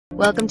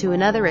Welcome to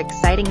another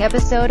exciting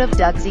episode of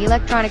Doug's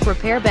Electronic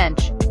Repair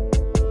Bench.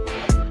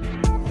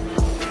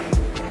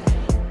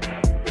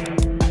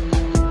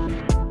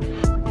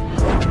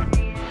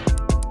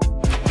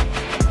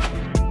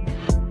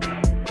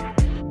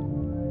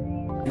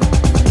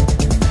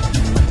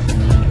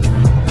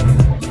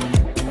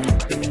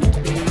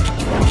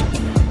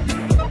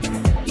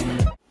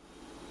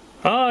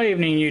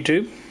 Evening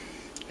YouTube,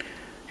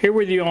 here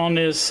with you on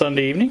this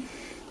Sunday evening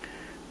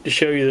to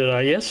show you that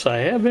yes, I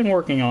have been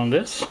working on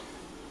this,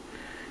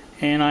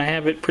 and I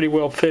have it pretty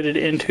well fitted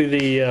into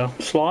the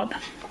slot.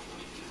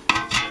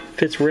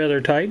 Fits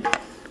rather tight,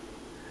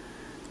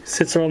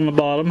 sits on the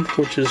bottom,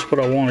 which is what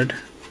I wanted.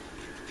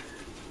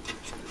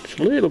 It's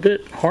a little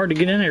bit hard to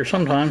get in there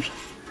sometimes.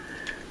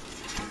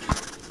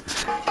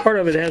 Part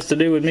of it has to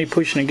do with me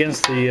pushing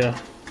against the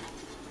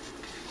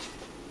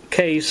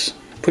case.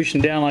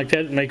 Pushing down like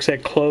that makes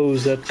that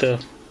close,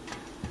 that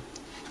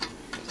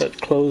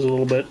close a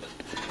little bit.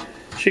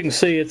 As you can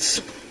see,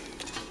 it's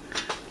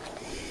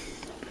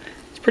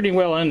pretty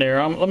well in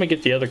there. Let me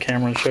get the other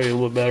camera and show you a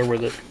little better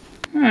with it.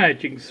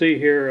 Alright, you can see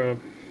here,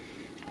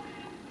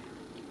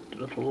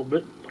 up a little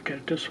bit, look at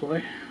it this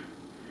way.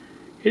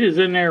 It is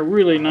in there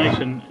really nice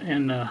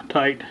and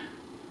tight.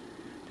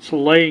 It's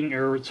laying,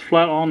 or it's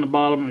flat on the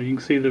bottom. You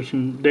can see there's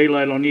some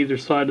daylight on either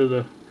side of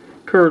the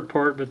curved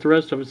part, but the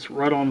rest of it's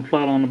right on,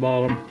 flat on the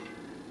bottom.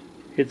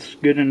 It's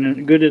good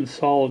and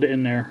solid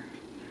in there.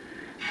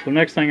 So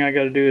next thing I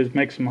got to do is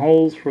make some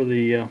holes for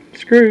the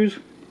screws.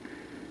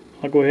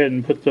 I'll go ahead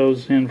and put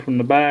those in from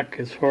the back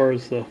as far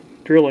as the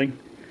drilling,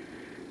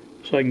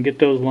 so I can get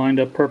those lined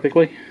up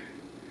perfectly.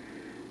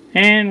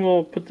 And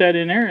we'll put that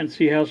in there and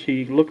see how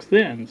she looks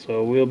then.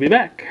 So we'll be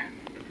back.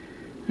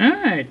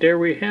 Alright, there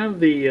we have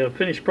the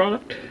finished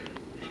product.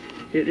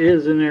 It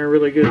is in there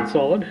really good and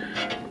solid.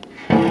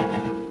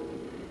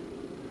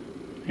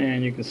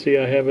 And you can see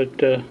I have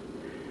it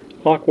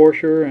lock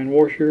washer and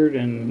washered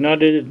and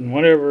nutted and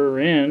whatever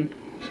in,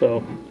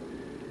 so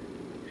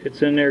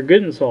it's in there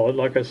good and solid,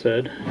 like I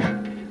said.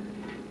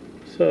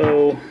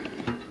 So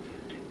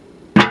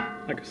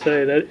like I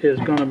say, that is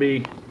going to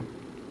be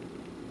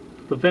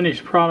the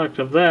finished product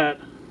of that.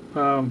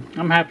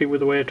 I'm happy with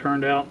the way it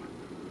turned out.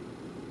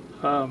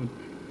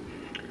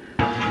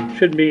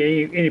 Shouldn't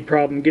be any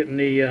problem getting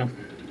the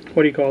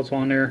what do you call it's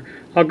on there.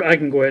 I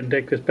can go ahead and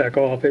take this back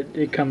off.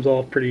 It comes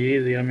off pretty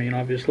easy. I mean,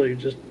 obviously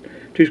just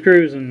 2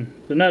 screws and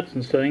the nuts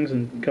and things,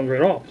 and it comes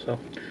right off. So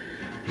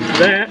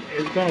that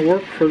is going to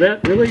work for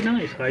that really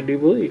nice, I do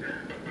believe.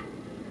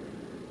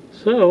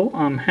 So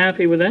I'm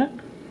happy with that.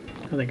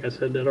 I think I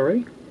said that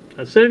already.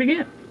 I said it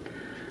again.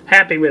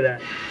 Happy with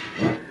that.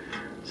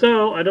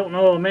 So I don't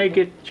know, I may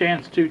get a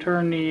chance to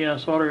turn the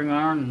soldering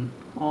iron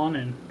on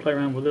and play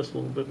around with this a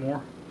little bit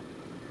more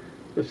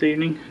this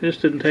evening. This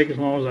didn't take as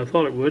long as I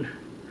thought it would.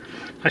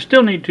 I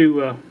still need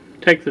to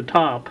take the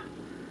top,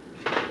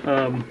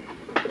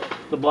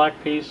 the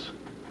black piece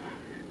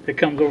that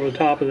comes over the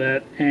top of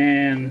that,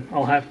 and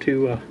I'll have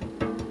to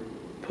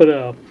put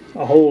a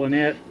hole in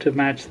it to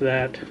match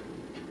that,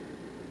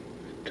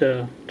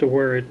 to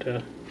where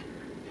it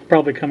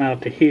probably come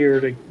out to here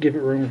to give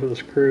it room for the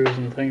screws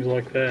and things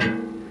like that.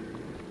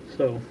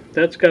 So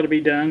that's got to be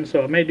done.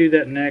 So I may do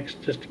that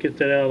next, just to get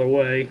that out of the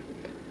way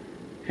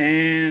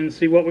and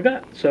see what we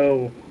got.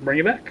 So bring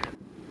it back.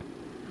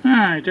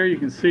 Alright, there you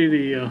can see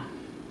the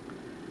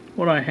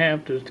what I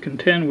have to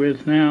contend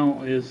with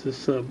now is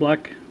this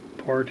black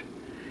part.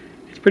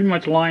 It's pretty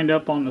much lined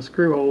up on the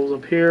screw holes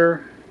up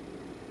here,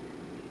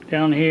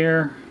 down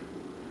here,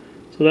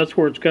 so that's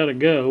where it's got to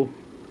go.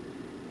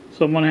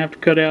 So I'm going to have to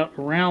cut out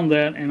around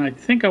that, and I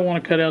think I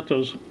want to cut out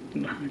those,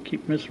 I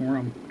keep missing where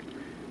I'm,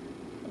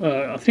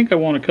 I think I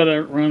want to cut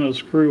out around those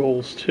screw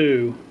holes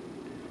too.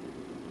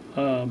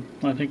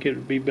 I think it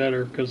would be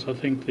better, because I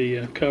think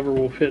the cover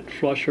will fit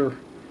flusher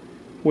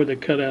with a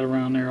cutout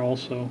around there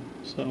also.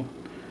 So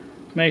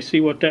may see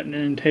what that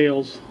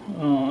entails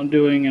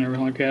doing and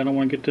everything like that. I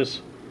want to get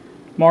this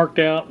marked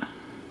out,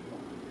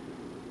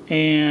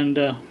 and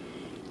I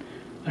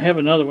have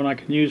another one I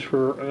can use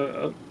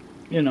for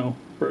you know,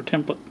 for a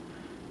template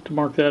to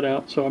mark that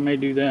out, so I may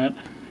do that.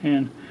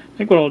 And I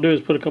think what I'll do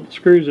is put a couple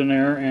screws in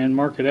there and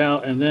mark it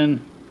out, and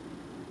then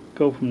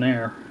go from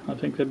there. I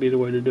think that'd be the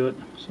way to do it.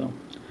 So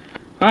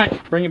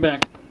alright, bring it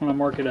back when I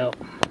mark it out.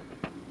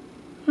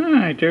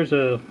 Alright, there's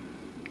a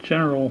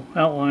general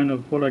outline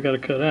of what I got to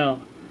cut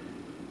out.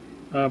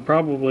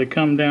 Probably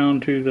come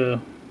down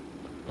to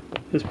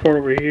this part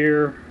over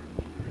here,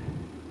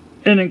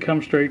 and then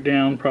come straight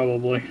down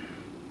probably.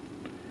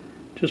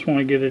 Just want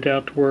to get it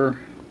out to where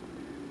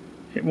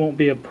it won't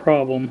be a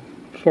problem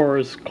as far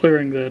as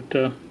clearing that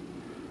the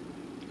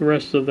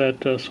rest of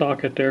that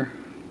socket there.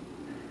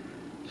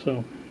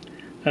 So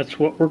that's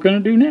what we're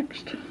going to do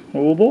next.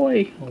 Oh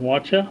boy,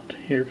 watch out,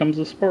 here comes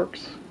the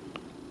sparks.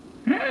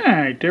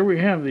 Alright, there we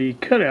have the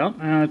cutout.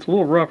 It's a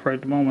little rough right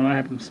at the moment. I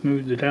haven't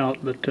smoothed it out,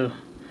 but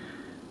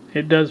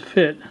it does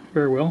fit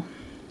very well.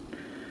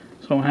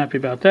 So I'm happy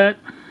about that.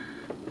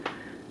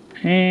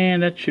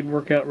 And that should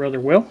work out rather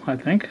well, I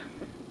think.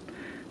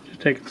 Just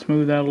take and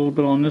smooth out a little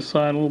bit on this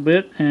side a little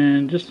bit,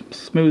 and just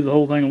smooth the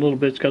whole thing a little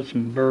bit. It's got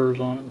some burrs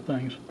on it and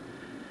things,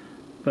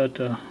 but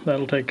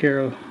that'll take care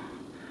of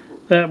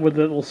that with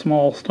that little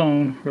small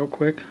stone real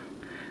quick.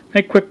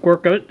 Make quick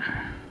work of it.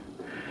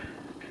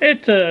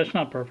 It's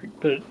not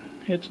perfect, but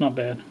it's not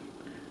bad.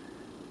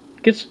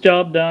 Gets the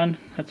job done.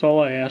 That's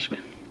all I ask. I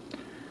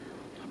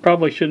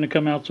probably shouldn't have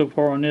come out so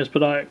far on this,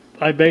 but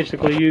I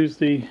basically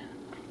used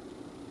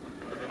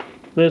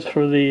this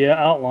for the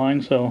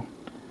outline, so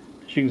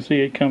as you can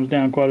see, it comes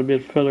down quite a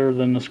bit further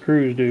than the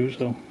screws do.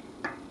 So,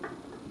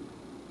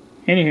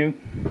 anywho,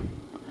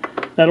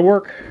 that'll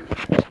work.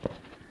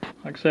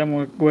 Like I said, I'm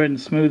going to go ahead and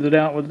smooth it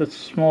out with this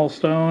small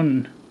stone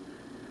and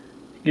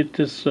get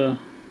this.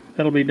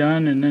 That'll be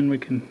done, and then we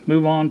can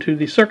move on to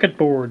the circuit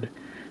board.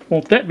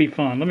 Won't that be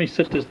fun? Let me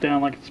set this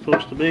down like it's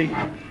supposed to be.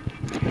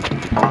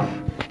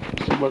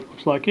 See what it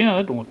looks like. Yeah,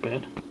 that don't look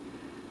bad.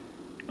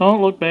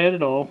 Don't look bad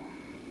at all.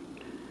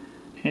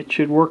 It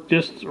should work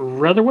just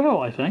rather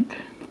well, I think.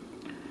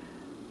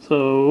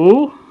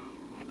 So,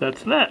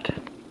 that's that.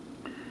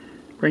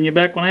 Bring you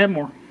back when I have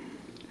more.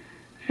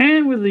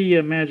 And with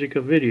the magic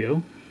of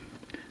video,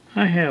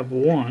 I have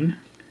 1,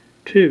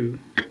 2,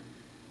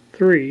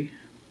 3,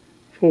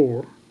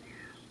 4,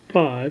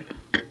 5,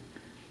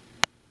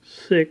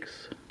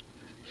 6,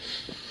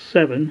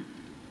 7.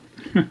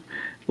 A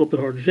little bit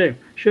hard to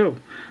show.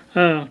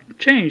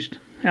 Changed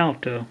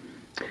out.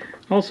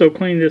 Also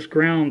cleaned this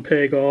ground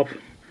peg off.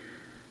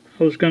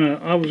 I was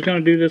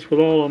gonna do this with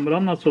all of them, but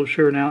I'm not so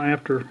sure now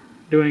after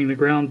doing the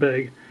ground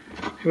peg.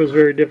 It was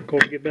very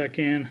difficult to get back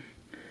in.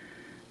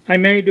 I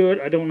may do it.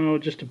 I don't know.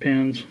 It just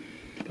depends.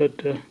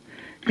 But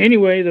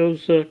anyway,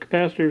 those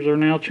capacitors are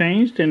now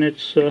changed, and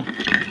it's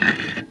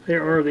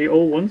there are the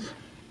old ones.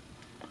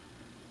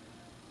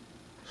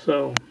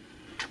 So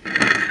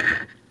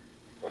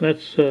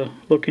that's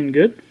looking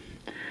good.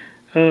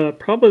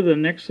 Probably the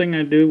next thing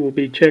I do will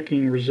be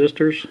checking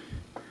resistors.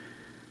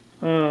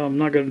 I'm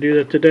not going to do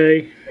that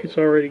today. It's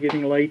already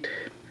getting late.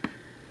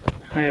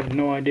 I have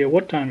no idea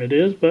what time it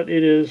is, but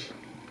it is,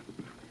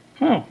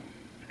 oh,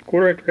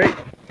 8:15.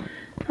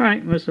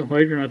 Alright, this is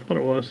later than I thought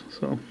it was.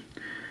 So,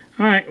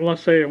 alright, well,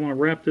 let's say I want to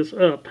wrap this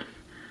up.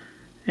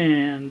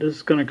 And this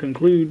is going to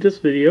conclude this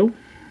video.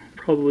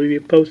 Probably be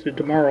posted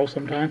tomorrow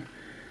sometime.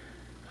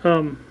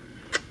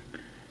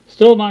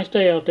 Still a nice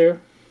day out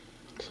there.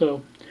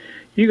 So,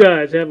 you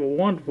guys have a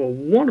wonderful,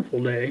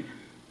 wonderful day.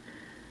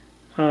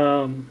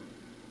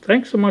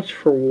 Thanks so much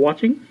for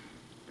watching.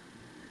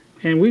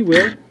 And we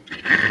will,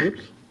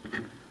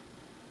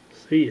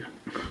 see ya.